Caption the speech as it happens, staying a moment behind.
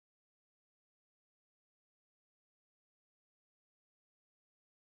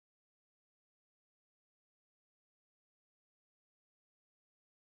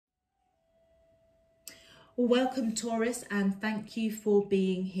Welcome Taurus, and thank you for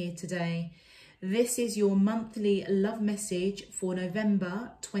being here today. This is your monthly love message for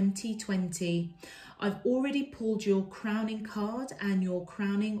November 2020. I've already pulled your crowning card and your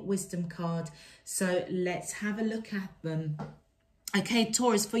crowning wisdom card, so let's have a look at them. Okay,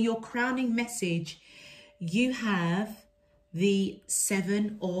 Taurus, for your crowning message, you have the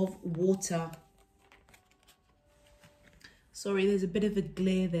Seven of Water. Sorry, there's a bit of a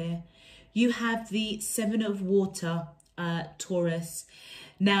glare there. You have the Seven of Water, Taurus.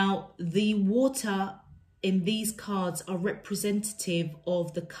 Now, the water in these cards are representative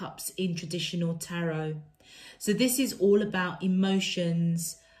of the cups in traditional tarot. So this is all about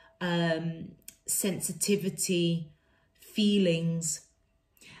emotions, sensitivity, feelings.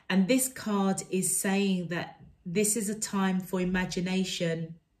 And this card is saying that this is a time for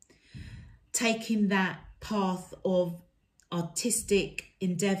imagination, taking that path of artistic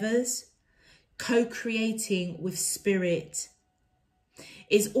endeavors, co-creating with spirit.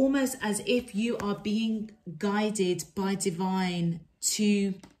 It's almost as if you are being guided by divine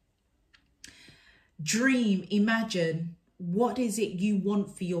to dream, imagine, what is it you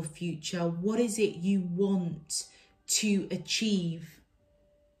want for your future? What is it you want to achieve?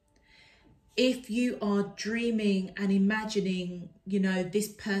 If you are dreaming and imagining, this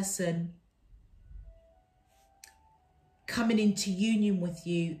person coming into union with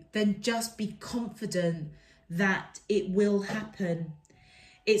you, then just be confident that it will happen.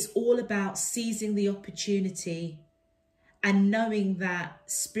 It's all about seizing the opportunity and knowing that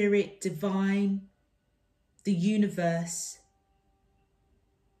spirit, divine, the universe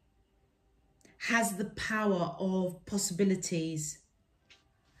has the power of possibilities.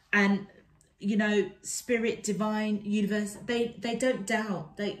 And spirit, divine, universe, they don't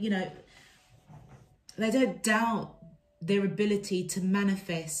doubt. They don't doubt their ability to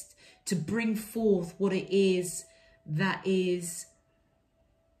manifest, to bring forth what it is that is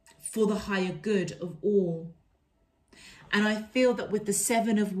for the higher good of all. And I feel that with the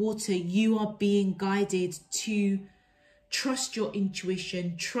Seven of Water, you are being guided to trust your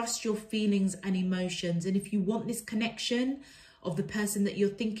intuition, trust your feelings and emotions. And if you want this connection of the person that you're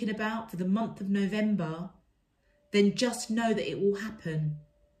thinking about for the month of November, then just know that it will happen.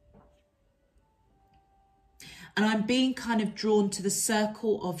 And I'm being kind of drawn to the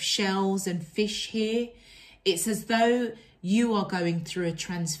circle of shells and fish here. It's as though you are going through a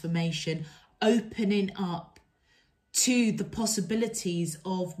transformation, opening up to the possibilities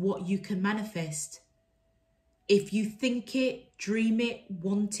of what you can manifest. If you think it, dream it,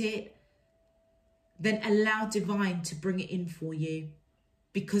 want it, then allow divine to bring it in for you,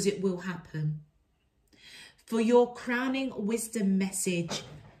 because it will happen. For your crowning wisdom message,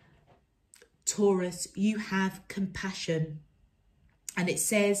 Taurus, you have compassion. And it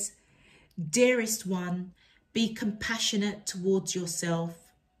says, dearest one, be compassionate towards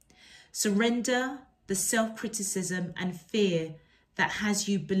yourself. Surrender the self-criticism and fear that has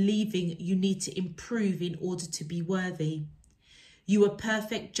you believing you need to improve in order to be worthy. You are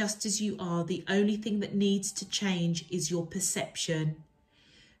perfect just as you are. The only thing that needs to change is your perception.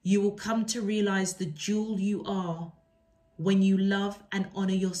 You will come to realize the jewel you are when you love and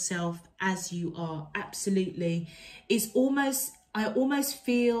honor yourself as you are. Absolutely. I almost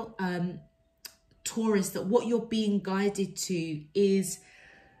feel, Taurus, that what you're being guided to is,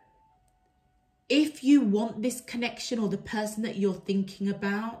 if you want this connection or the person that you're thinking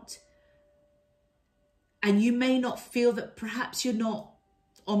about, and you may not feel that perhaps you're not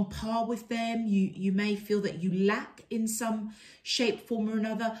on par with them, you may feel that you lack in some shape, form or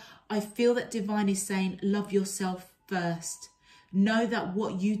another, I feel that divine is saying, love yourself first. Know that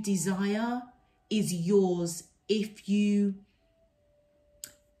what you desire is yours. If you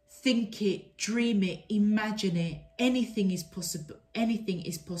think it, dream it, imagine it, anything is possible. Anything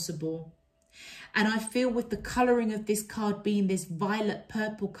is possible. And I feel with the colouring of this card being this violet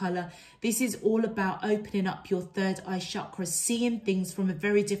purple colour, this is all about opening up your third eye chakra, seeing things from a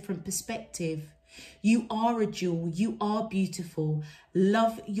very different perspective. You are a jewel. You are beautiful.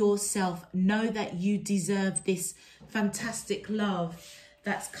 Love yourself. Know that you deserve this fantastic love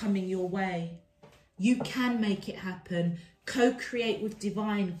that's coming your way. You can make it happen. Co-create with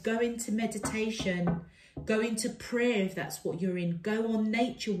divine. Go into meditation. Go into prayer if that's what you're in. Go on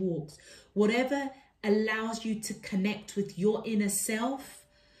nature walks. Whatever allows you to connect with your inner self,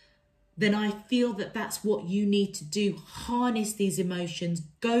 then I feel that that's what you need to do. Harness these emotions.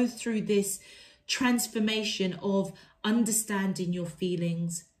 Go through this transformation of understanding your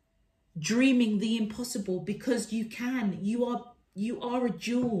feelings, dreaming the impossible, because you can. You are a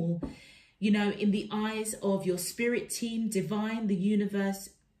jewel, in the eyes of your spirit team, divine, the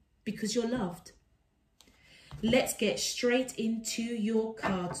universe, because you're loved. Let's get straight into your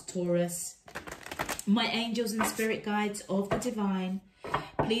cards, Taurus. My angels and spirit guides of the divine,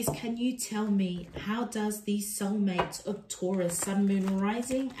 please can you tell me, how does the soulmate of Taurus, Sun, Moon,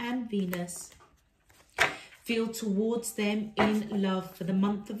 Rising and Venus feel towards them in love for the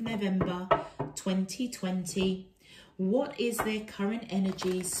month of November 2020? What is their current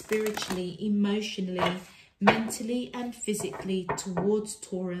energy spiritually, emotionally, mentally and physically towards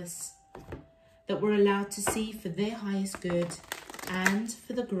Taurus that we're allowed to see for their highest good and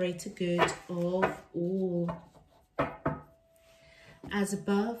for the greater good of all? As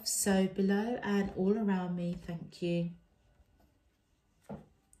above, so below and all around me. Thank you.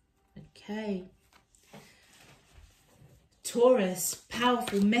 Okay. Taurus,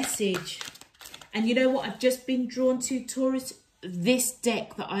 powerful message. And you know what I've just been drawn to, Taurus? This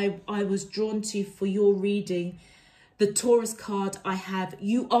deck that I was drawn to for your reading, the Taurus card I have,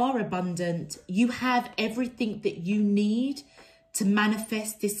 you are abundant. You have everything that you need to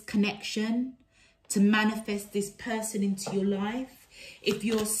manifest this connection, to manifest this person into your life. If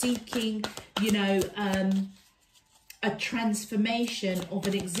you're seeking, you know, a transformation of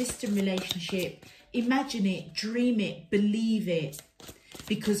an existing relationship, imagine it, dream it, believe it,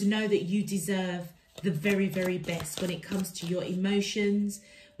 because know that you deserve the very, very best when it comes to your emotions,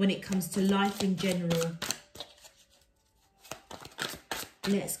 when it comes to life in general.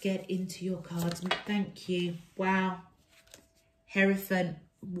 Let's get into your cards. Thank you. Wow. Hierophant.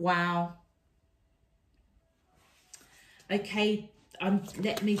 Wow. Okay,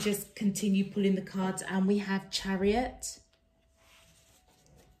 let me just continue pulling the cards. And we have Chariot.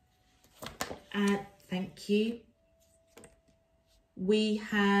 Thank you. We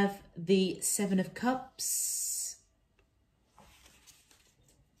have the Seven of Cups.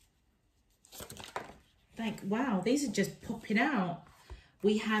 Wow, these are just popping out.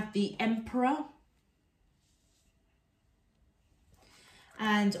 We have the Emperor.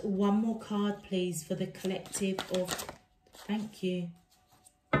 And one more card, please, for the collective of... Thank you.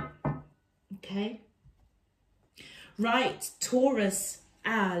 Okay. Right, Taurus.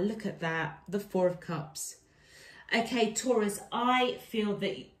 Ah, look at that. The Four of Cups. Okay, Taurus, I feel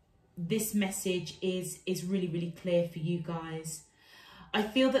that this message is really, really clear for you guys. I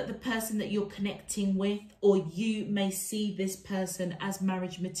feel that the person that you're connecting with, or you may see this person as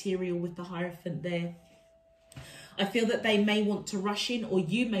marriage material with the Hierophant there. I feel that they may want to rush in, or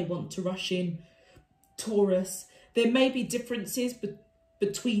you may want to rush in, Taurus. There may be differences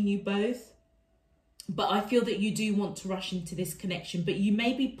between you both, but I feel that you do want to rush into this connection, but you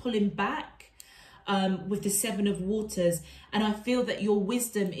may be pulling back with the Seven of Waters. And I feel that your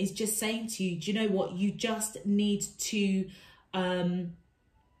wisdom is just saying to you, do you know what? You just need to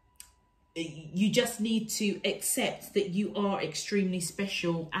accept that you are extremely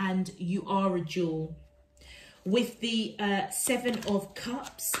special and you are a jewel. With the Seven of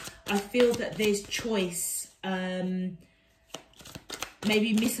Cups, I feel that there's choice,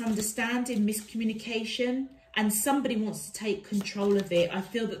 maybe misunderstanding, miscommunication, and somebody wants to take control of it. I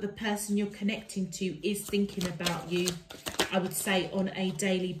feel that the person you're connecting to is thinking about you, I would say, on a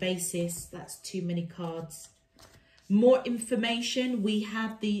daily basis. That's too many cards. More information. We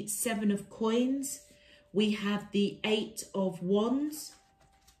have the Seven of Coins. We have the Eight of Wands.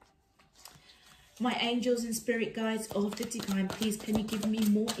 My angels and spirit guides of the divine, please can you give me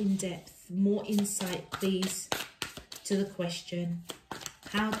more in-depth, more insight, please, to the question.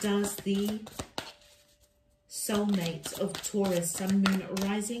 How does the soulmate of Taurus, Sun, Moon,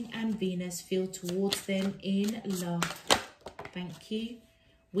 Rising and Venus feel towards them in love? Thank you.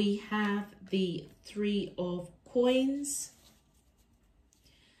 We have the Three of Coins.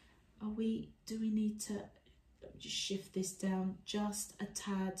 Do we need to, let me just shift this down just a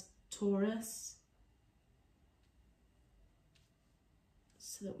tad, Taurus,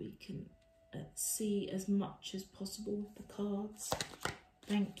 so that we can see as much as possible with the cards.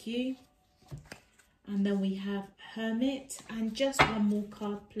 Thank you. And then we have Hermit. And just one more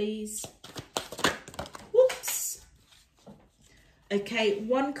card, please. Whoops. Okay,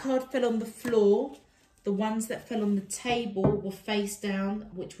 one card fell on the floor. The ones that fell on the table were face down,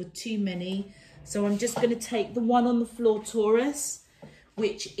 which were too many. So I'm just going to take the one on the floor, Taurus,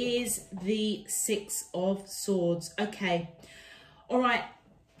 which is the Six of Swords. Okay. All right.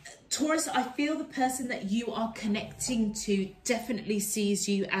 Taurus, I feel the person that you are connecting to definitely sees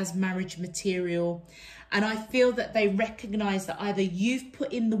you as marriage material. And I feel that they recognize that either you've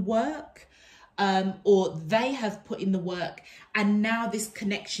put in the work or they have put in the work. And now this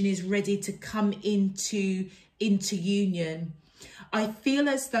connection is ready to come into union. I feel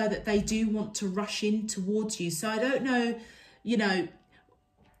as though that they do want to rush in towards you. So I don't know, you know,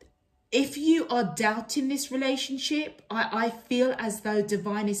 If you are doubting this relationship, I feel as though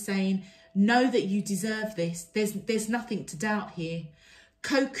divine is saying, know that you deserve this. There's nothing to doubt here.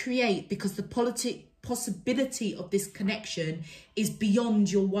 Co-create, because the possibility of this connection is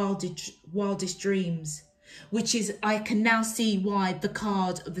beyond your wildest dreams, which is, I can now see why the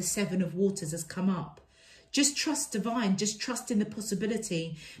card of the Seven of Waters has come up. Just trust divine, just trust in the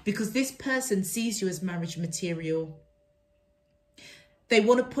possibility, because this person sees you as marriage material. They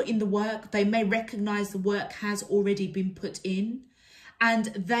want to put in the work. They may recognize the work has already been put in, and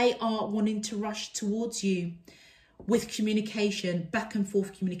they are wanting to rush towards you with communication, back and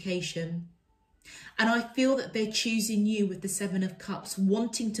forth communication. And I feel that they're choosing you with the Seven of Cups,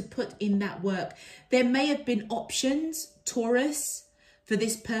 wanting to put in that work. There may have been options, Taurus, for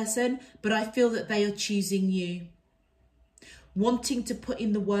this person, but I feel that they are choosing you. Wanting to put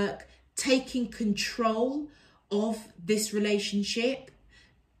in the work, taking control of this relationship.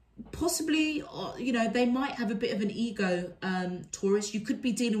 Possibly, you know, they might have a bit of an ego, Taurus. You could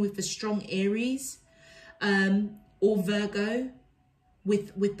be dealing with the strong Aries or Virgo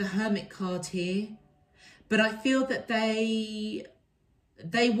with the Hermit card here. But I feel that they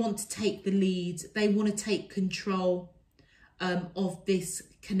want to take the lead. They want to take control of this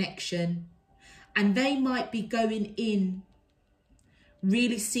connection. And they might be going in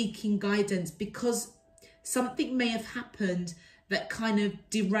really seeking guidance, because something may have happened that kind of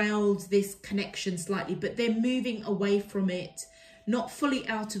derailed this connection slightly, but they're moving away from it, not fully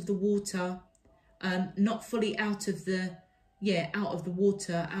out of the water, not fully out of the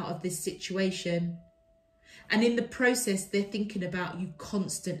water, out of this situation. And in the process, they're thinking about you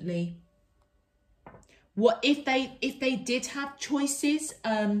constantly. What if they did have choices,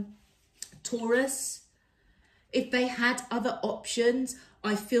 Taurus? If they had other options,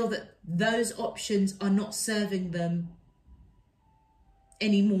 I feel that those options are not serving them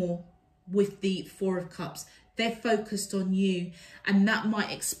anymore with the Four of Cups. They're focused on you, and that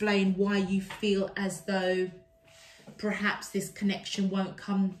might explain why you feel as though perhaps this connection won't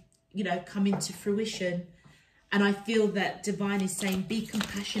come into fruition. And I feel that divine is saying, be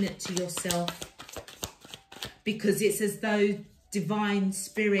compassionate to yourself, because it's as though divine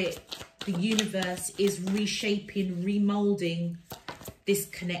spirit, the universe, is reshaping, remolding this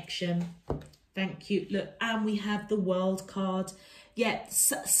connection. Thank you. Look, and we have the World card. Yeah,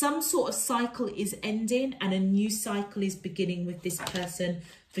 some sort of cycle is ending and a new cycle is beginning with this person,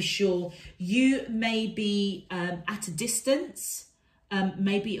 for sure. You may be at a distance,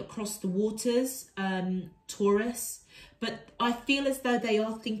 maybe across the waters, Taurus, but I feel as though they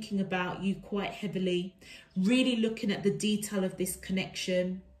are thinking about you quite heavily, really looking at the detail of this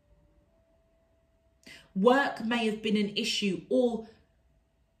connection. Work may have been an issue, or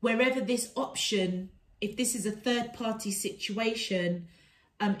wherever this option, if this is a third-party situation,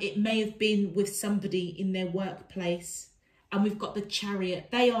 it may have been with somebody in their workplace. And we've got the Chariot.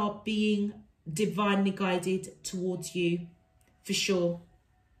 They are being divinely guided towards you, for sure.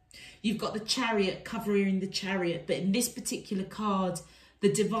 You've got the Chariot covering the Chariot, but in this particular card,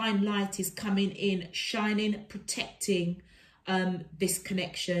 the divine light is coming in, shining, protecting this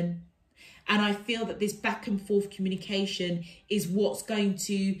connection. And I feel that this back and forth communication is what's going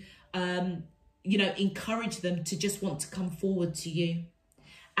to encourage them to just want to come forward to you.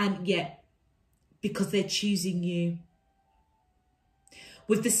 And yet, because they're choosing you.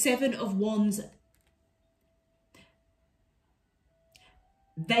 With the Seven of Wands,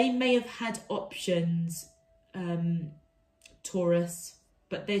 they may have had options, Taurus,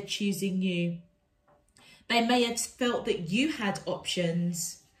 but they're choosing you. They may have felt that you had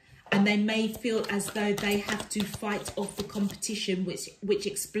options, and they may feel as though they have to fight off the competition, which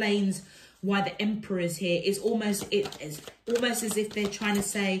explains why the Emperor is here. It's almost as if they're trying to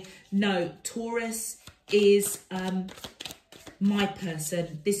say, no, Taurus is my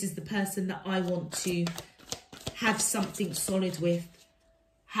person. This is the person that I want to have something solid with,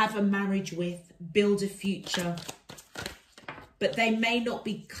 have a marriage with, build a future. But they may not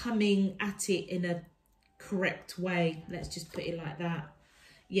be coming at it in a correct way. Let's just put it like that.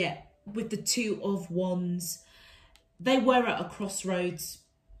 Yeah, with the Two of Wands, they were at a crossroads.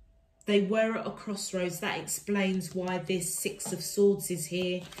 They were at a crossroads. That explains why this Six of Swords is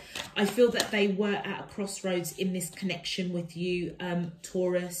here. I feel that they were at a crossroads in this connection with you,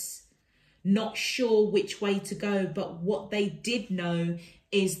 Taurus. Not sure which way to go, but what they did know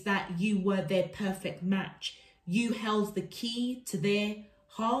is that you were their perfect match. You held the key to their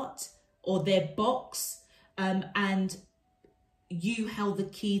heart or their box, and you held the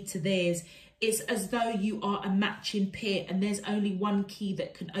key to theirs. It's as though you are a matching pair, and there's only one key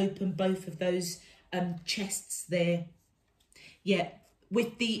that can open both of those chests there. Yeah,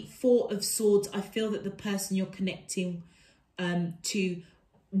 with the Four of Swords, I feel that the person you're connecting to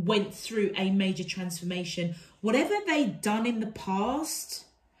went through a major transformation. Whatever they've done in the past,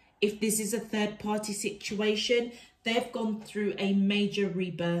 if this is a third party situation, they've gone through a major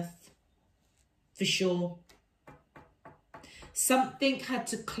rebirth for sure. Something had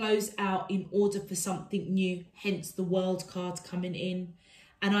to close out in order for something new, hence the World card coming in.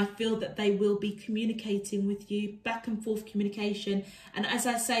 And I feel that they will be communicating with you, back and forth communication. And as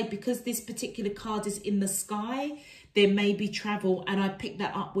I say, because this particular card is in the sky, there may be travel. And I picked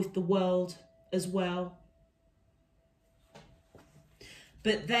that up with the World as well.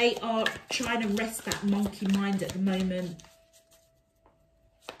 But they are trying to rest that monkey mind at the moment.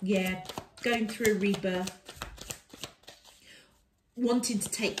 Yeah, going through a rebirth. Wanting to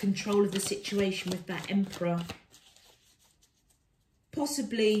take control of the situation with that Emperor.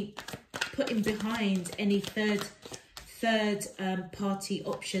 Possibly putting behind any third party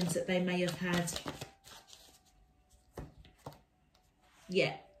options that they may have had.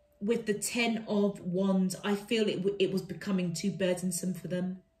 Yeah, with the 10 of Wands, I feel it was becoming too burdensome for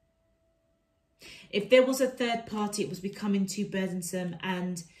them. If there was a third party, it was becoming too burdensome,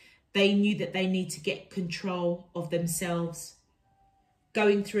 and they knew that they need to get control of themselves.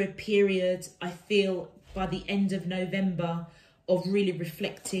 Going through a period, I feel, by the end of November, of really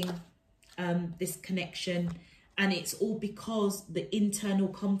reflecting this connection. And it's all because the internal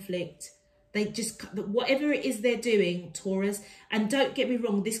conflict, they just, whatever it is they're doing, Taurus, and don't get me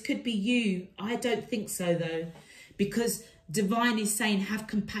wrong, this could be you. I don't think so though, because Divine is saying have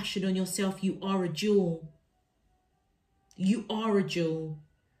compassion on yourself. You are a jewel. You are a jewel.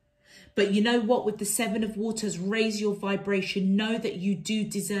 But you know what? With the Seven of Waters, raise your vibration. Know that you do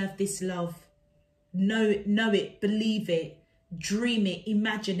deserve this love. Know it, believe it. Dream it,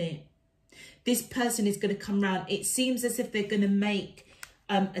 imagine it. This person is going to come round. It seems as if they're going to make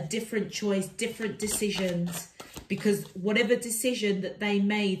a different choice, different decisions, because whatever decision that they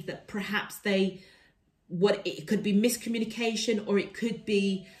made, that perhaps it could be miscommunication, or it could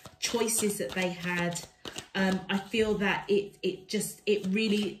be choices that they had. I feel that it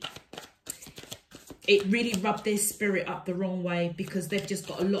really rubbed their spirit up the wrong way, because they've just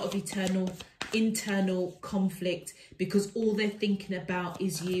got a lot of internal conflict, because all they're thinking about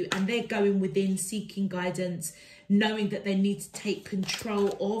is you, and they're going within, seeking guidance, knowing that they need to take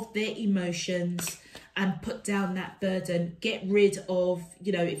control of their emotions and put down that burden, get rid of,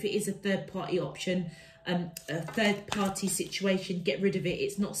 you know, if it is a third party option, a third party situation, get rid of it.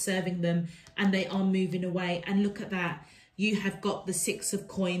 It's not serving them, and they are moving away. And look at that. You have got the Six of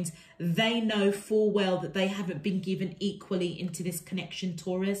Coins. They know full well that they haven't been given equally into this connection,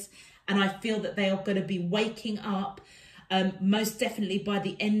 Taurus. And I feel that they are going to be waking up, most definitely by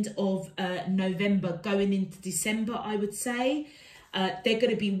the end of November, going into December, I would say. They're going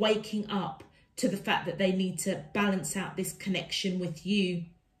to be waking up to the fact that they need to balance out this connection with you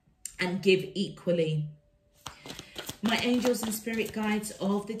and give equally. My angels and spirit guides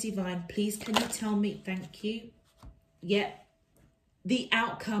of the divine, please can you tell me, thank you. Yep, the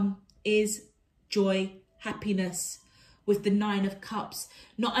outcome is joy, happiness. With the Nine of Cups,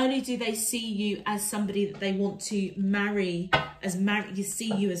 not only do they see you as somebody that they want to marry, you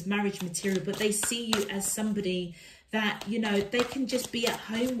see you as marriage material, but they see you as somebody that, you know, they can just be at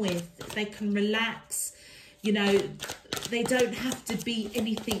home with, they can relax, you know, they don't have to be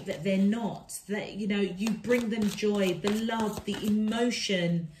anything that they're not, that, you know, you bring them joy, the love, the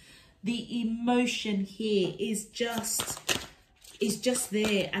emotion here is just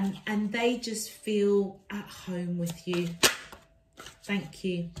there, and they just feel at home with you. Thank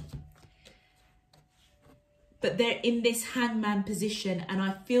you. But they're in this hangman position, and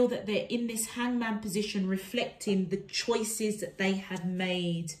I feel that they're in this hangman position reflecting the choices that they have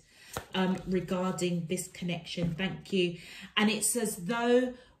made regarding this connection. Thank you. And it's as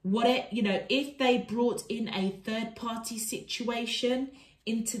though if they brought in a third party situation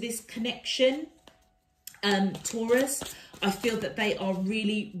into this connection, Taurus, I feel that they are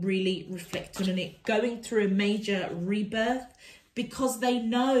really, really reflecting on it, going through a major rebirth, because they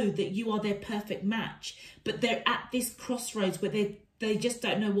know that you are their perfect match, but they're at this crossroads where they just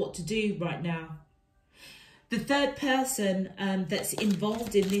don't know what to do right now. The third person that's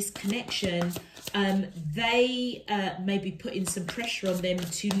involved in this connection, they may be putting some pressure on them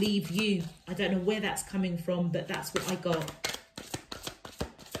to leave you. I don't know where that's coming from, but that's what I got.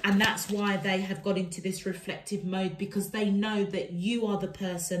 And that's why they have got into this reflective mode, because they know that you are the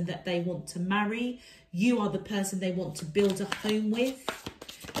person that they want to marry. You are the person they want to build a home with,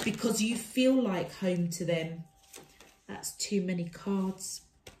 because you feel like home to them. That's too many cards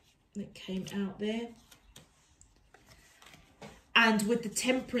that came out there. And with the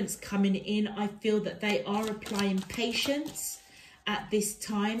Temperance coming in, I feel that they are applying patience at this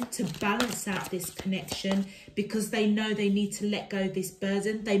time to balance out this connection, because they know they need to let go of this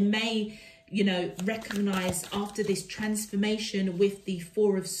burden. They may, you know, recognize after this transformation with the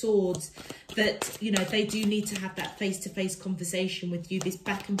Four of Swords that, you know, they do need to have that face-to-face conversation with you, this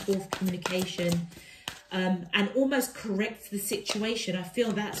back and forth communication, and almost correct the situation. I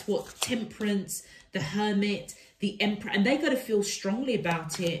feel that's what Temperance, the Hermit, the Emperor, and they got to feel strongly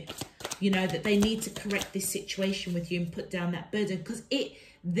about it, you know, that they need to correct this situation with you and put down that burden, because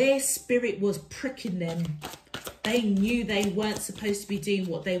their spirit was pricking them. They knew they weren't supposed to be doing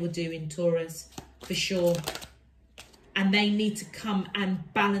what they were doing, Taurus, for sure. And they need to come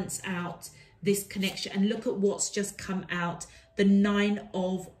and balance out this connection. And look at what's just come out, the Nine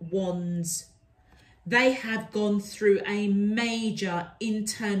of Wands. They have gone through a major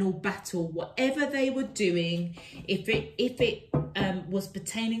internal battle. Whatever they were doing, if it was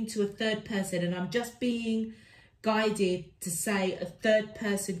pertaining to a third person, and I'm just being guided to say a third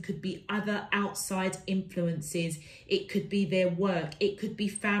person could be other outside influences. It could be their work. It could be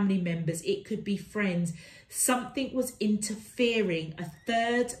family members. It could be friends. Something was interfering. A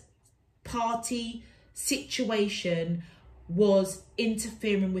third party situation was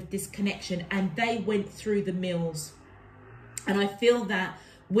interfering with this connection, and they went through the mills. And I feel that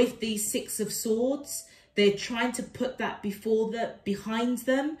with the Six of Swords, they're trying to put that behind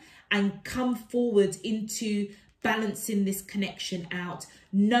them and come forward into balancing this connection out,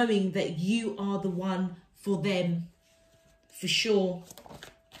 knowing that you are the one for them, for sure.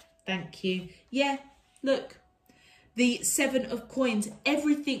 Thank you. Yeah, look, the Seven of Coins,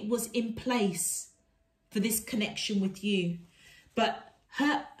 everything was in place for this connection with you, but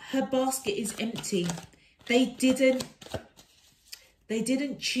her basket is empty. They didn't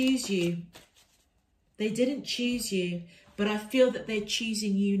choose you. They didn't choose you, but I feel that they're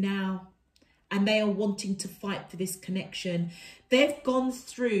choosing you now, and they are wanting to fight for this connection. They've gone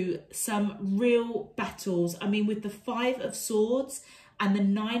through some real battles. I mean, with the Five of Swords and the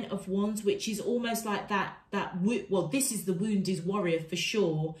Nine of Wands, which is almost like well, this is the wounded warrior for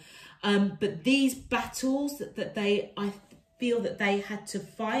sure. But these battles that I feel that they had to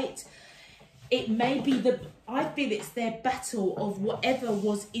fight, it may be I feel it's their battle of whatever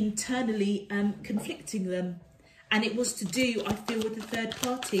was internally conflicting them. And it was to do, I feel, with the third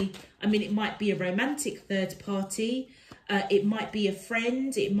party. I mean, it might be a romantic third party. It might be a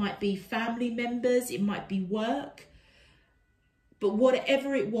friend. It might be family members. It might be work. But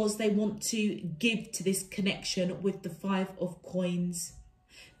whatever it was, they want to give to this connection with the Five of Coins.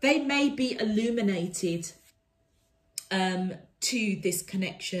 They may be illuminated to this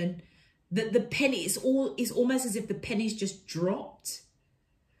connection. That the penny is almost as if the penny's just dropped.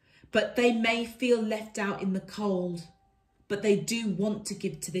 But they may feel left out in the cold. But they do want to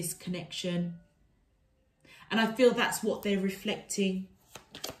give to this connection. And I feel that's what they're reflecting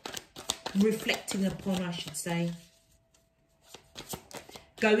upon, I should say.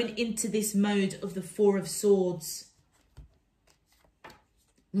 Going into this mode of the Four of Swords.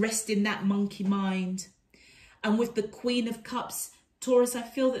 Resting that monkey mind. And with the Queen of Cups, Taurus, I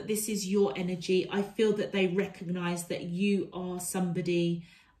feel that this is your energy. I feel that they recognize that you are somebody.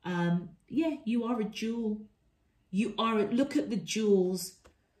 Yeah, you are a jewel. You are. Look at the jewels.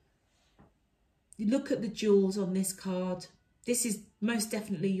 Look at the jewels on this card. This is most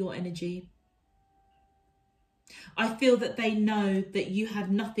definitely your energy. I feel that they know that you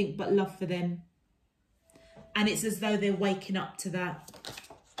have nothing but love for them. And it's as though they're waking up to that.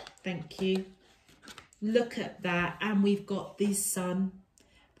 Thank you. Look at that. And we've got the Sun.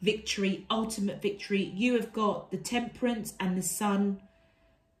 Victory, ultimate victory. You have got the Temperance and the Sun.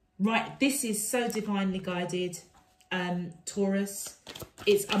 Right, this is so divinely guided, Taurus.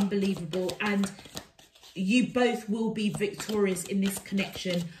 It's unbelievable. And you both will be victorious in this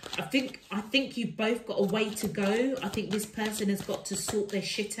connection. I think you've both got a way to go. I think this person has got to sort their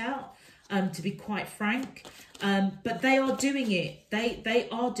shit out, to be quite frank. But they are doing it. They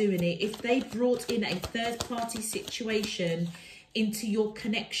are doing it. If they brought in a third party situation into your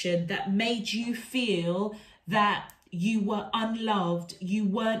connection that made you feel that you were unloved, you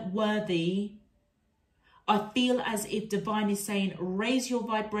weren't worthy, I feel as if Divine is saying, raise your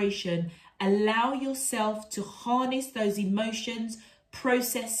vibration, allow yourself to harness those emotions,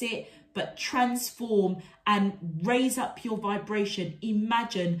 process it, but transform and raise up your vibration.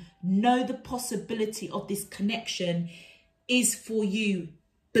 Imagine, know the possibility of this connection is for you.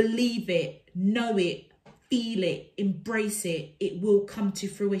 Believe it, know it, feel it, embrace it. It will come to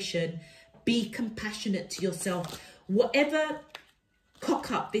fruition. Be compassionate to yourself. Whatever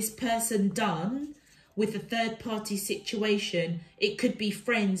cock up this person done, with a third party situation. It could be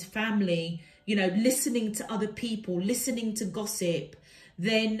friends, family, you know, listening to other people, listening to gossip.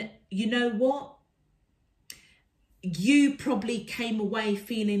 Then you know what? You probably came away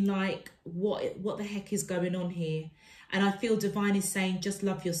feeling like, what the heck is going on here? And I feel divine is saying, just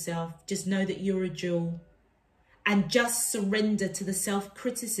love yourself. Just know that you're a jewel. And just surrender to the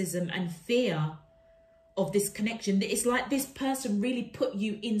self-criticism and fear of this connection. It's like this person really put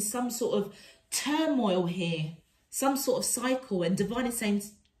you in some sort of turmoil here, some sort of cycle. And divine is saying,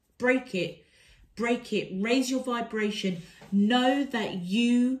 break it, raise your vibration. Know that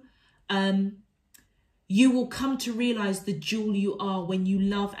you will come to realize the jewel you are when you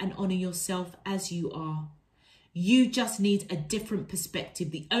love and honor yourself as you are. You just need a different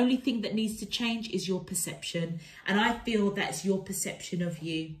perspective. The only thing that needs to change is your perception. And I feel that's your perception of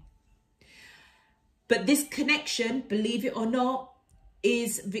you. But this connection, believe it or not,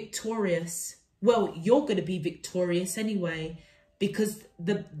 is victorious. Well, you're going to be victorious anyway, because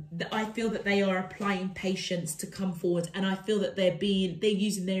I feel that they are applying patience to come forward. And I feel that they're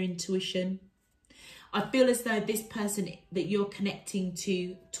using their intuition. I feel as though this person that you're connecting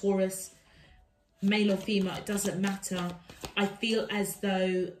to, Taurus, male or female, it doesn't matter. I feel as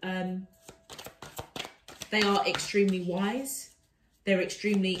though they are extremely wise. They're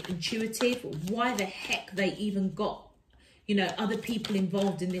extremely intuitive. Why the heck they even got, you know, other people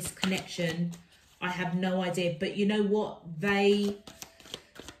involved in this connection, I have no idea. But you know what?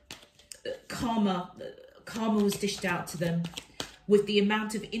 Karma was dished out to them with the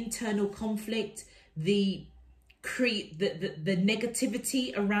amount of internal conflict, the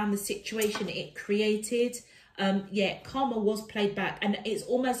negativity around the situation it created. Yeah, karma was played back, and it's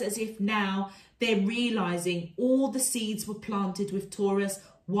almost as if now they're realizing all the seeds were planted with Taurus.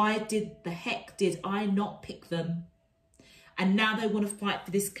 Why the heck did I not pick them? And now they want to fight for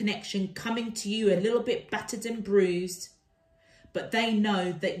this connection, coming to you a little bit battered and bruised, but they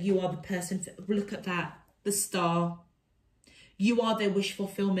know that you are the person. Look at that, the star. You are their wish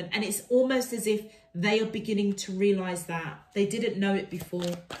fulfillment. And it's almost as if they are beginning to realize that. They didn't know it before.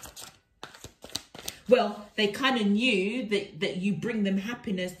 Well, they kind of knew that you bring them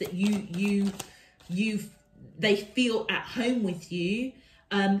happiness, that they feel at home with you.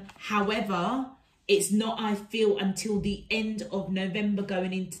 However, it's not, I feel, until the end of November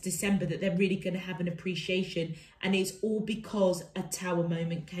going into December that they're really going to have an appreciation. And it's all because a tower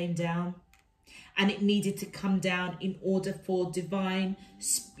moment came down. And it needed to come down in order for divine,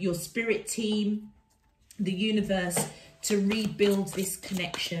 your spirit team, the universe, to rebuild this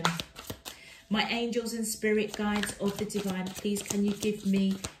connection. My angels and spirit guides of the divine, please can you give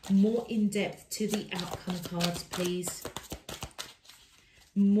me more in-depth to the outcome cards, please?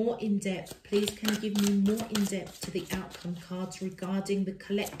 More in-depth. Please can you give me more in-depth to the outcome cards regarding the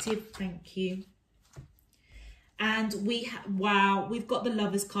collective? Thank you. And wow, we've got the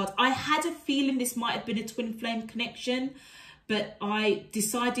Lovers card. I had a feeling this might have been a twin flame connection, but I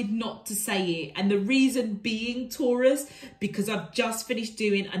decided not to say it. And the reason being, Taurus, because I've just finished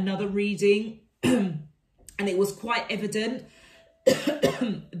doing another reading and it was quite evident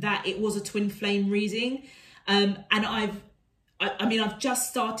that it was a twin flame reading. And I've just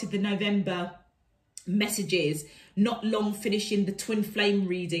started the November messages, not long finishing the twin flame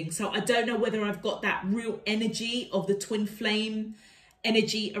reading. So I don't know whether I've got that real energy of the twin flame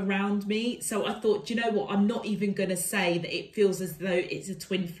energy around me. So I thought, you know what, I'm not even going to say that it feels as though it's a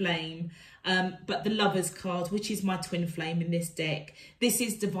twin flame. But the Lovers card, which is my twin flame in this deck, this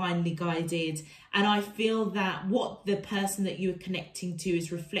is divinely guided. And I feel that what the person that you're connecting to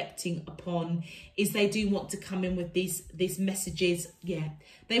is reflecting upon is they do want to come in with these messages. Yeah,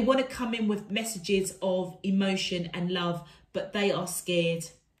 they want to come in with messages of emotion and love, but they are scared.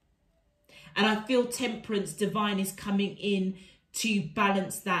 And I feel Temperance divine is coming in to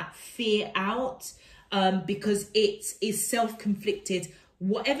balance that fear out, because it is self-conflicted.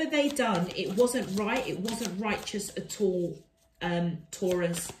 Whatever they done, it wasn't right. It wasn't righteous at all,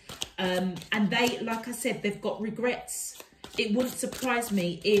 Taurus. And they, like I said, they've got regrets. It wouldn't surprise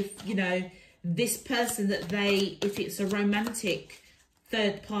me if, you know, this person that if it's a romantic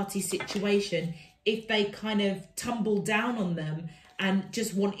third party situation, if they kind of tumbled down on them and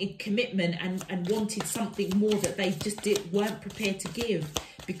just wanted commitment and wanted something more that they just weren't prepared to give.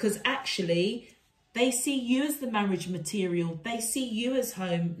 Because actually, they see you as the marriage material. They see you as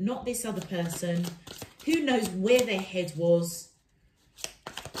home, not this other person. Who knows where their head was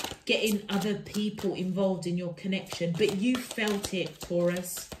getting other people involved in your connection. But you felt it,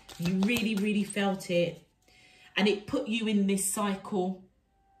 Taurus. You really, really felt it. And it put you in this cycle,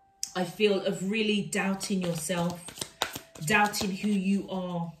 I feel, of really doubting yourself, doubting who you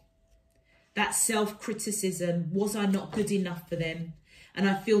are. that self-criticism. Was I not good enough for them? And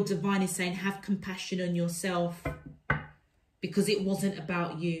I feel divine is saying, have compassion on yourself, because it wasn't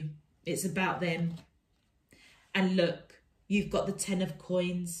about you. It's about them. And look, you've got the 10 of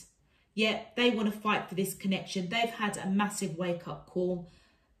coins. Yeah, they want to fight for this connection. They've had a massive wake-up call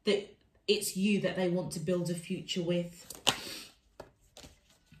that it's you that they want to build a future with.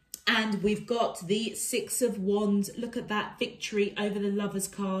 And we've got the 6 of Wands. Look at that, victory over the Lovers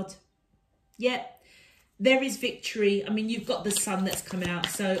card. Yeah, there is victory. I mean, you've got the Sun that's coming out.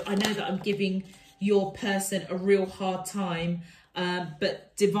 So I know that I'm giving your person a real hard time.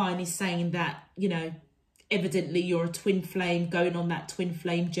 But divine is saying that, you know, evidently you're a twin flame going on that twin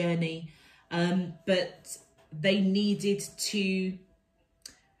flame journey. But they needed to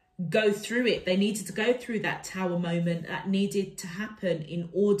go through it. They needed to go through that Tower moment. That needed to happen in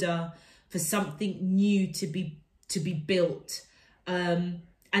order for something new to be built.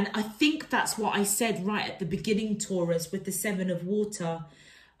 And I think that's what I said right at the beginning, Taurus, with the 7 of Water.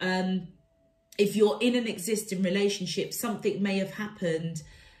 If you're in an existing relationship, something may have happened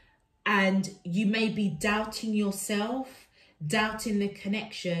and you may be doubting yourself, doubting the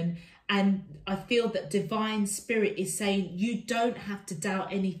connection. And I feel that divine spirit is saying, you don't have to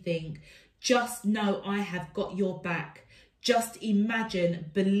doubt anything. Just know I have got your back. Just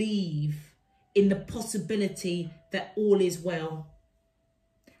imagine, believe in the possibility that all is well.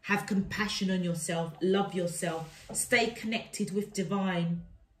 Have compassion on yourself. Love yourself. Stay connected with divine.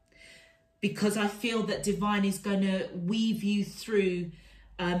 Because I feel that divine is going to weave you through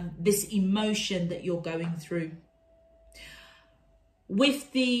this emotion that you're going through.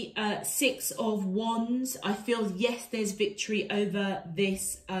 With the 6 of Wands, I feel, yes, there's victory over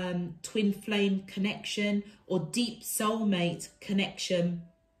this twin flame connection or deep soulmate connection.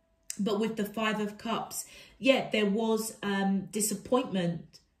 But with the 5 of Cups, yeah, there was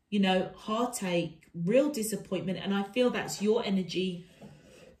disappointment, you know, heartache, real disappointment. And I feel that's your energy,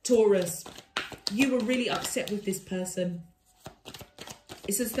 Taurus. You were really upset with this person.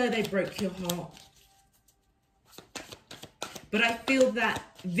 It's as though they broke your heart. But I feel that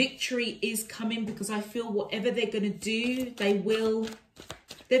victory is coming, because I feel whatever they're going to do,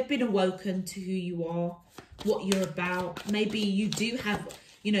 they've been awoken to who you are, what you're about. Maybe you do have,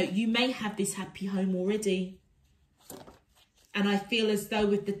 you know, you may have this happy home already. And I feel as though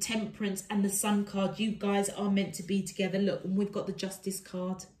with the Temperance and the Sun card, you guys are meant to be together. Look, and we've got the Justice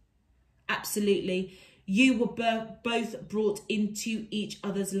card. Absolutely. You were both brought into each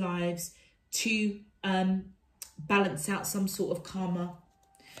other's lives to balance out some sort of karma,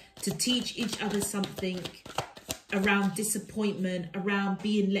 to teach each other something around disappointment, around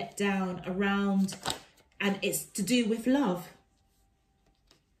being let down, and it's to do with love.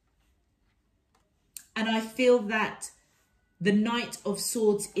 And I feel that the Knight of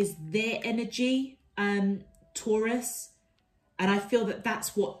Swords is their energy, Taurus. And I feel that that's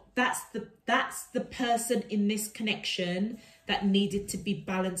the person in this connection that needed to be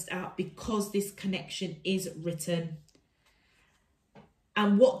balanced out, because this connection is written.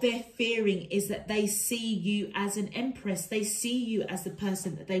 And what they're fearing is that they see you as an empress. They see you as the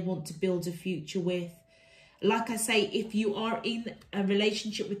person that they want to build a future with. Like I say, if you are in a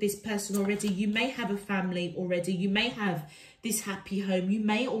relationship with this person already, you may have a family already. You may have this happy home. You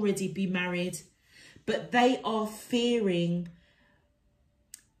may already be married. But they are fearing...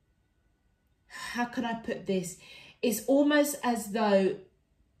 How can I put this? It's almost as though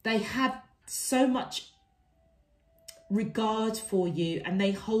they have so much regard for you, and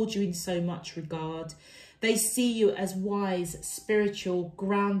they hold you in so much regard. They see you as wise, spiritual,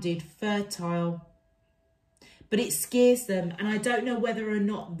 grounded, fertile. But it scares them. And I don't know whether or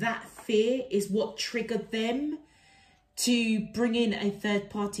not that fear is what triggered them to bring in a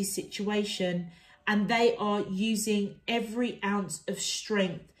third-party situation. And they are using every ounce of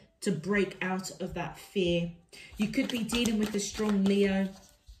strength to break out of that fear. You could be dealing with a strong Leo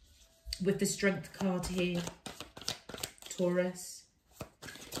with the Strength card here, Taurus.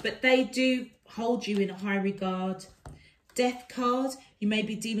 But they do hold you in a high regard. Death card, you may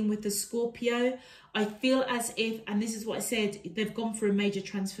be dealing with the Scorpio. I feel as if, and this is what I said, they've gone through a major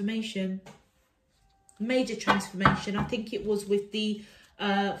transformation. Major transformation. I think it was with the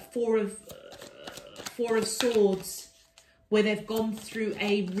Four of Swords, where they've gone through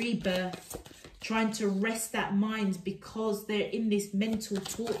a rebirth, trying to rest that mind because they're in this mental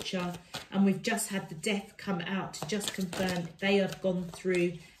torture. And we've just had the Death come out to just confirm they have gone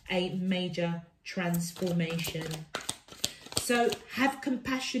through a major transformation. So have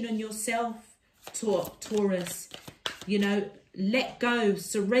compassion on yourself, Taurus. You know, let go,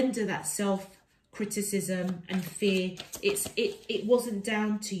 surrender that criticism and fear. It wasn't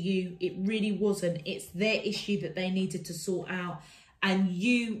down to you. It really wasn't. It's their issue that they needed to sort out, and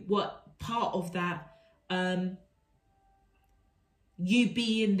you were part of that. You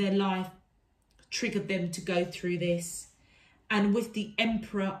being in their life triggered them to go through this. And with the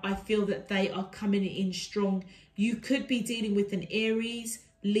Emperor, I feel that they are coming in strong. You could be dealing with an Aries,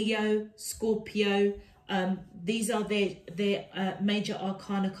 Leo, Scorpio. These are their major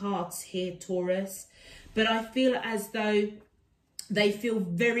arcana cards here, Taurus. But I feel as though they feel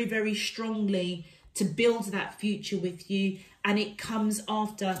very, very strongly to build that future with you. And it comes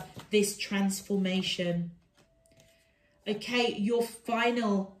after this transformation. Okay, your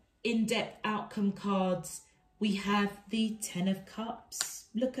final in-depth outcome cards. We have the 10 of Cups.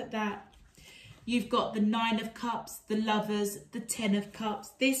 Look at that. You've got the 9 of Cups, the Lovers, the 10 of Cups.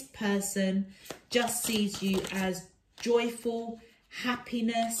 This person just sees you as joyful,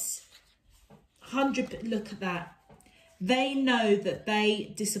 happiness. 100%. Look at that. They know that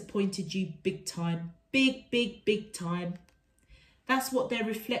they disappointed you big time. Big, big, big time. That's what they're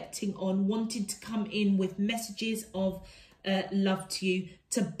reflecting on, wanting to come in with messages of love to you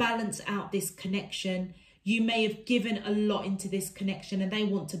to balance out this connection. You may have given a lot into this connection and they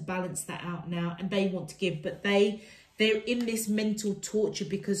want to balance that out now, and they want to give, but they're in this mental torture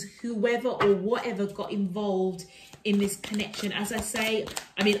because whoever or whatever got involved in this connection, as I say,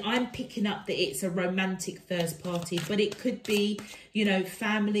 I mean, I'm picking up that it's a romantic first party, but it could be, you know,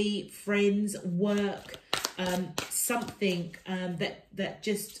 family, friends, work, something that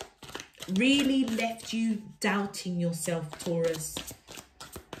just really left you doubting yourself, Taurus.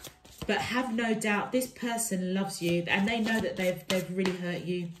 But have no doubt, this person loves you, and they know that they've really hurt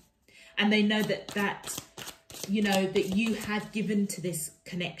you, and they know that you know that you had given to this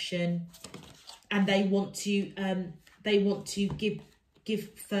connection, and they want to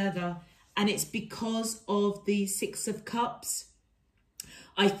give further, and it's because of the 6 of Cups.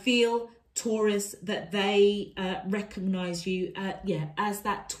 I feel, Taurus, that they recognize you, as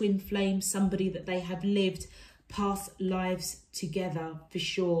that twin flame, somebody that they have lived past lives together for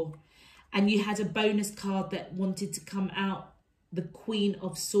sure. And you had a bonus card that wanted to come out, the Queen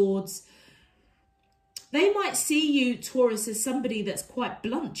of Swords. They might see you, Taurus, as somebody that's quite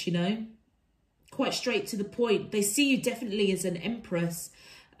blunt, you know, quite straight to the point. They see you definitely as an empress,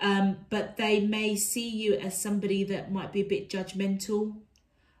 but they may see you as somebody that might be a bit judgmental,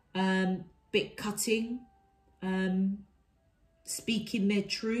 bit cutting, speaking their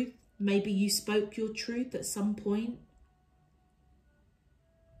truth. Maybe you spoke your truth at some point.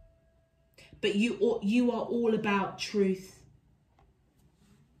 But you are all about truth,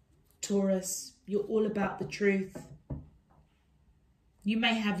 Taurus. You're all about the truth. You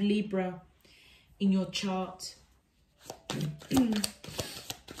may have Libra in your chart.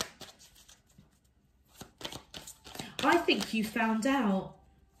 I think you found out,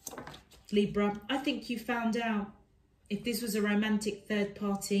 Libra. I think you found out. If this was a romantic third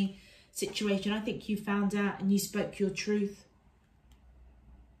party situation, I think you found out and you spoke your truth.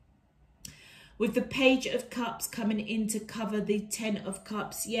 With the Page of Cups coming in to cover the 10 of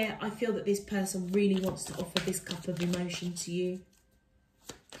Cups, yeah, I feel that this person really wants to offer this cup of emotion to you.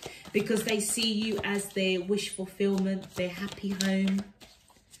 Because they see you as their wish fulfillment, their happy home,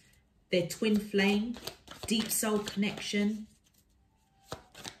 their twin flame, deep soul connection.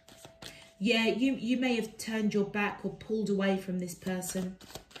 Yeah, you may have turned your back or pulled away from this person.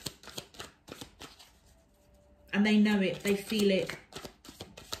 And they know it, they feel it.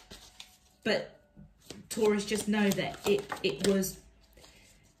 But Taurus, just know that it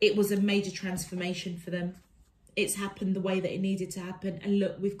was a major transformation for them. It's happened the way that it needed to happen. And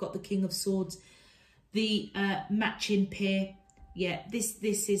look, we've got the King of Swords, the matching pair. Yeah, this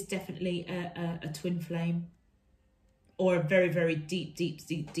is definitely a twin flame, or a very, very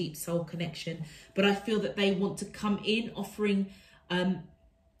deep soul connection. But I feel that they want to come in offering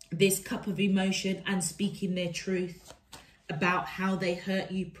this cup of emotion and speaking their truth about how they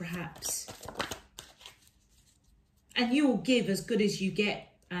hurt you, perhaps. And you will give as good as you get,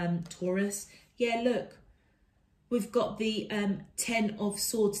 Taurus. Yeah, look, we've got the 10 of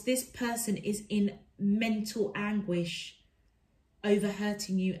Swords. This person is in mental anguish over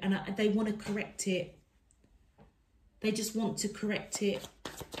hurting you, and they want to correct it. They just want to correct it.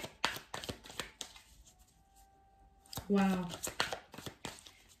 Wow.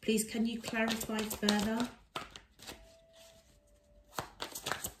 Please, can you clarify further?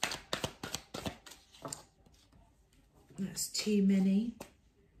 That's too many.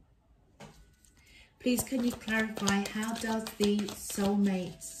 Please, can you clarify, how does the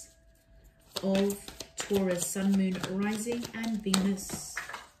soulmates of Taurus, Sun, Moon, Rising and Venus,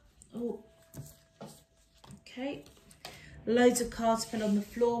 Loads of cards fell on the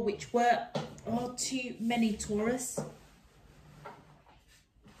floor, which were too many, Taurus.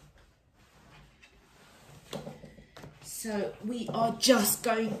 So we are just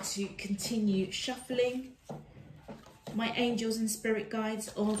going to continue shuffling. My angels and spirit guides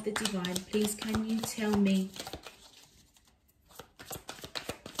of the divine, please can you tell me,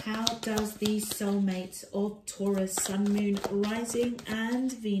 how does these soulmates of Taurus, Sun, Moon, Rising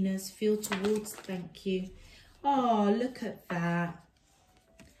and Venus feel towards, thank you. Oh, look at that.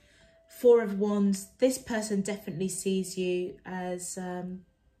 Four of Wands. This person definitely sees you as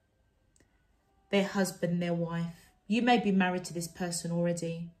their husband, their wife. You may be married to this person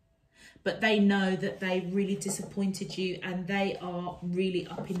already, but they know that they really disappointed you and they are really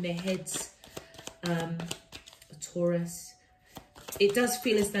up in their heads, Taurus. It does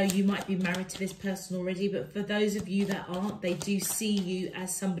feel as though you might be married to this person already, but for those of you that aren't, they do see you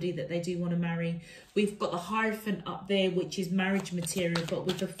as somebody that they do want to marry. We've got the Hierophant up there, which is marriage material, but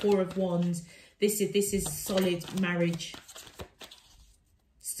with the Four of Wands, this is solid marriage,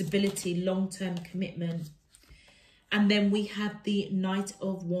 stability, long-term commitment. And then we have the Knight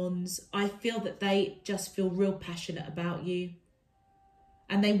of Wands. I feel that they just feel real passionate about you.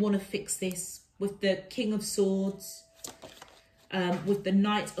 And they want to fix this with the King of Swords, with the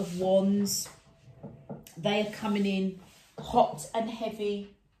Knight of Wands. They are coming in hot and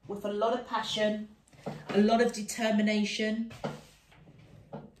heavy with a lot of passion, a lot of determination.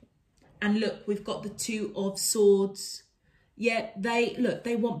 And look, we've got the Two of Swords. Yeah, they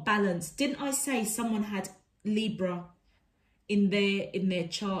want balance. Didn't I say someone had Libra in their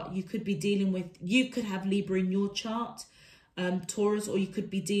chart? You could be dealing with, you could have Libra in your chart, Taurus, or you could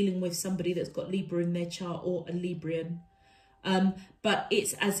be dealing with somebody that's got Libra in their chart or a Librian. But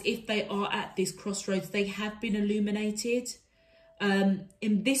it's as if they are at this crossroads. They have been illuminated. In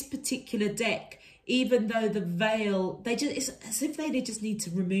this particular deck, even though the veil, it's as if they just need to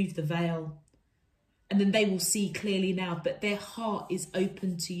remove the veil and then they will see clearly now, but their heart is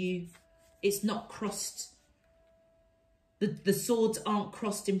open to you. It's not crossed. The swords aren't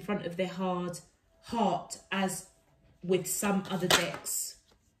crossed in front of their heart as with some other decks.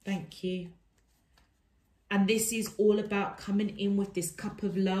 Thank you. And this is all about coming in with this cup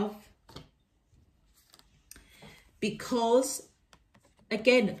of love. Because,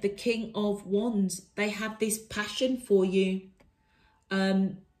 again, the King of Wands, they have this passion for you,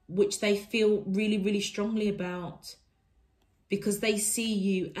 which they feel really, really strongly about. Because they see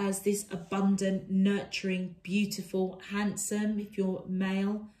you as this abundant, nurturing, beautiful, handsome, if you're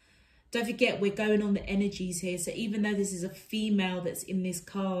male. Don't forget, we're going on the energies here. So even though this is a female that's in this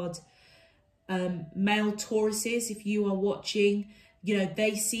card, male Tauruses, if you are watching, you know,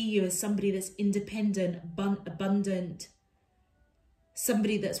 they see you as somebody that's independent, abundant,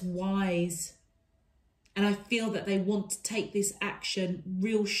 somebody that's wise. And I feel that they want to take this action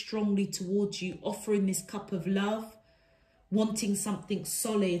real strongly towards you, offering this cup of love, wanting something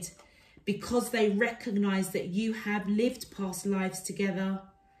solid, because they recognize that you have lived past lives together.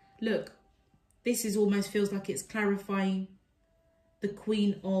 Look, this is almost feels like it's clarifying the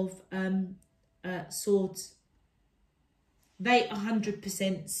Queen of Swords. They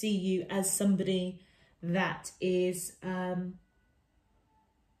 100% see you as somebody that is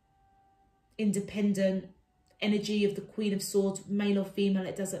independent. Energy of the Queen of Swords, male or female,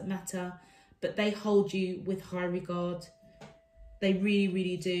 it doesn't matter, but they hold you with high regard. They really,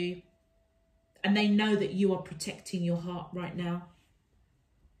 really do. And they know that you are protecting your heart right now.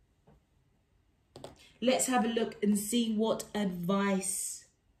 Let's have a look and see what advice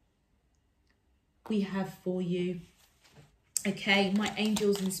we have for you. Okay, my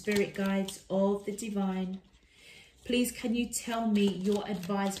angels and spirit guides of the divine, please can you tell me your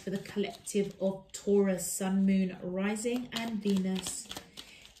advice for the collective of Taurus, Sun, Moon, Rising and Venus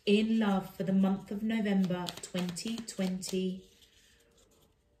in love for the month of November 2020.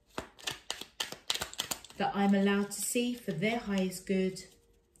 That I'm allowed to see for their highest good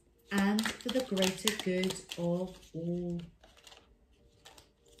and for the greater good of all.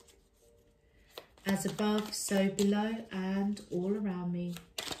 As above, so below and all around me.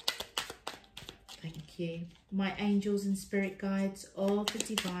 Thank you. My angels and spirit guides of the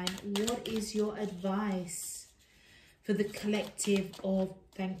divine, what is your advice for the collective of,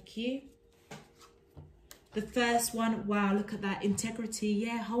 thank you. The first one, wow, look at that, integrity.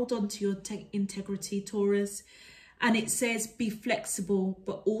 Yeah, hold on to your integrity, Taurus. And it says, be flexible,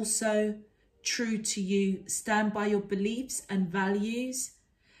 but also true to you. Stand by your beliefs and values,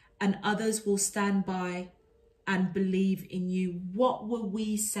 and others will stand by and believe in you. What were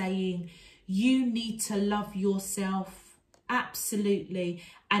we saying? You need to love yourself Absolutely.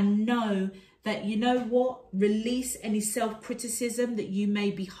 And know that, you know what, release any self-criticism that you may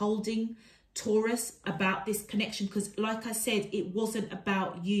be holding, Taurus, about this connection. Because like I said, it wasn't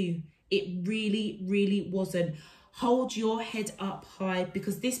about you. It really, really wasn't. Hold your head up high,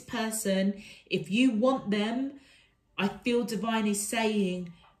 because this person, if you want them, I feel divine is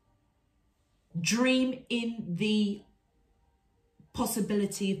saying, dream in the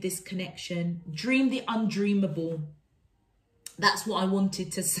possibility of this connection. Dream the undreamable. That's what I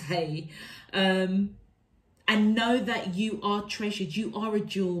wanted to say. And know that you are treasured. You are a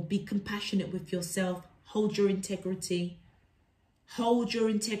jewel. Be compassionate with yourself. Hold your integrity. Hold your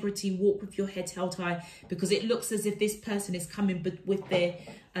integrity. Walk with your head held high, because it looks as if this person is coming with their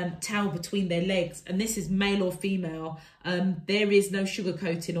towel between their legs. And this is male or female. There is no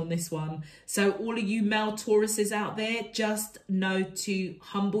sugarcoating on this one. So all of you male Tauruses out there, just know to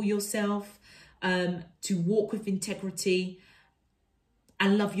humble yourself, to walk with integrity,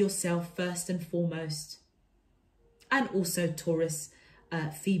 and love yourself first and foremost. And also Taurus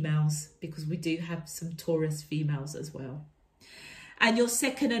females, because we do have some Taurus females as well. And your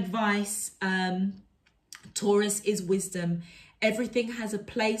second advice, Taurus, is wisdom. Everything has a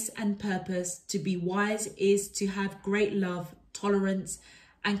place and purpose. To be wise is to have great love, tolerance,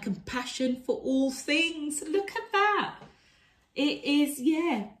 and compassion for all things. Look at that. It is,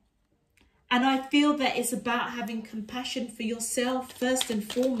 yeah. And I feel that it's about having compassion for yourself first and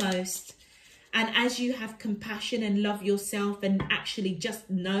foremost. And as you have compassion and love yourself, and actually just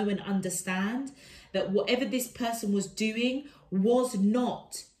know and understand that whatever this person was doing was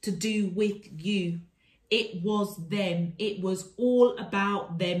not to do with you. It was them. It was all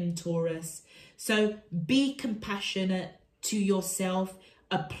about them, Taurus. So be compassionate to yourself.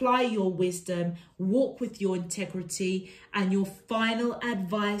 Apply your wisdom. Walk with your integrity. And your final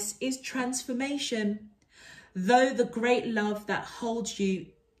advice is transformation. Though the great love that holds you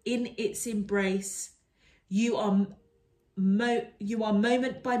in its embrace, you are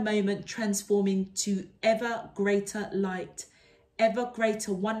moment by moment transforming to ever greater light, ever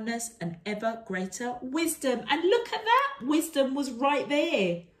greater oneness, and ever greater wisdom. And look at that, wisdom was right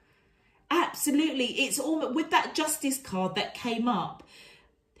there. Absolutely. It's all with that justice card that came up.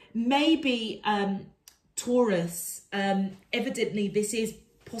 Maybe Taurus, evidently this is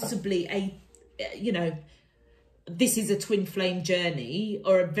possibly a, you know, this is a twin flame journey,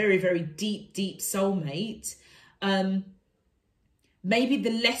 or a very, very deep, deep soulmate. Maybe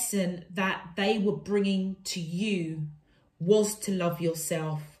the lesson that they were bringing to you was to love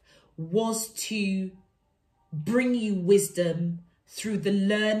yourself, was to bring you wisdom through the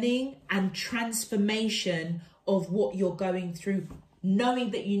learning and transformation of what you're going through, knowing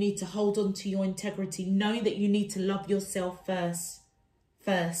that you need to hold on to your integrity, knowing that you need to love yourself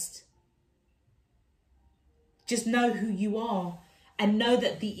first. Just know who you are, and know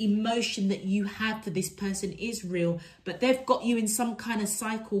that the emotion that you have for this person is real, but they've got you in some kind of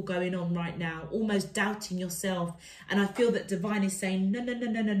cycle going on right now, almost doubting yourself. And I feel that divine is saying, no, no, no,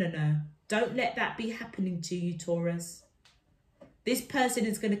 no, no, no, no. Don't let that be happening to you, Taurus. This person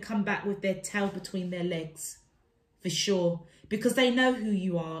is going to come back with their tail between their legs, for sure, because they know who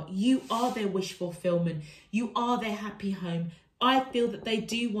you are. You are their wish fulfillment. You are their happy home. I feel that they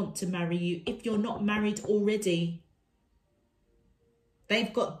do want to marry you if you're not married already.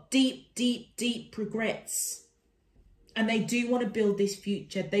 They've got deep, deep, deep regrets. And they do want to build this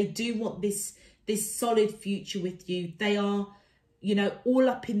future. They do want this solid future with you. They are, you know, all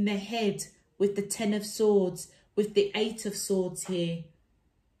up in their head with the 10 of Swords, with the 8 of Swords here.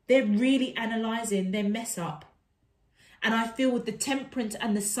 They're really analysing their mess up. And I feel with the Temperance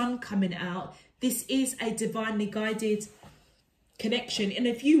and the Sun coming out, this is a divinely guided connection. And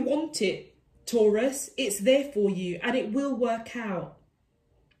if you want it, Taurus, it's there for you, and it will work out.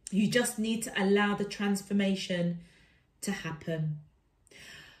 You just need to allow the transformation to happen.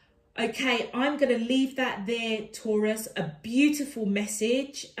 Okay, I'm going to leave that there, Taurus. A beautiful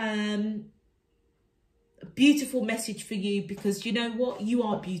message. A beautiful message for you, because you know what? You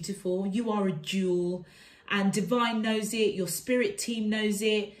are beautiful. You are a jewel. And divine knows it. Your spirit team knows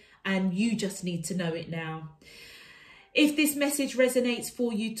it. And you just need to know it now. If this message resonates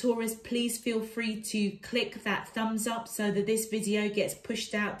for you, Taurus, please feel free to click that thumbs up so that this video gets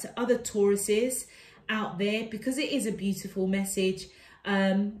pushed out to other Tauruses out there, because it is a beautiful message.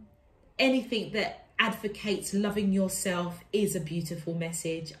 Anything that advocates loving yourself is a beautiful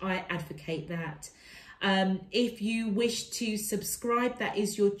message. I advocate that. If you wish to subscribe, that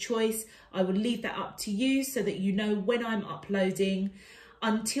is your choice. I will leave that up to you so that you know when I'm uploading.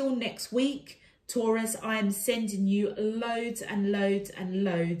 Until next week, Taurus, I am sending you loads and loads and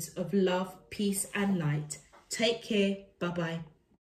loads of love, peace and light. Take care. Bye-bye.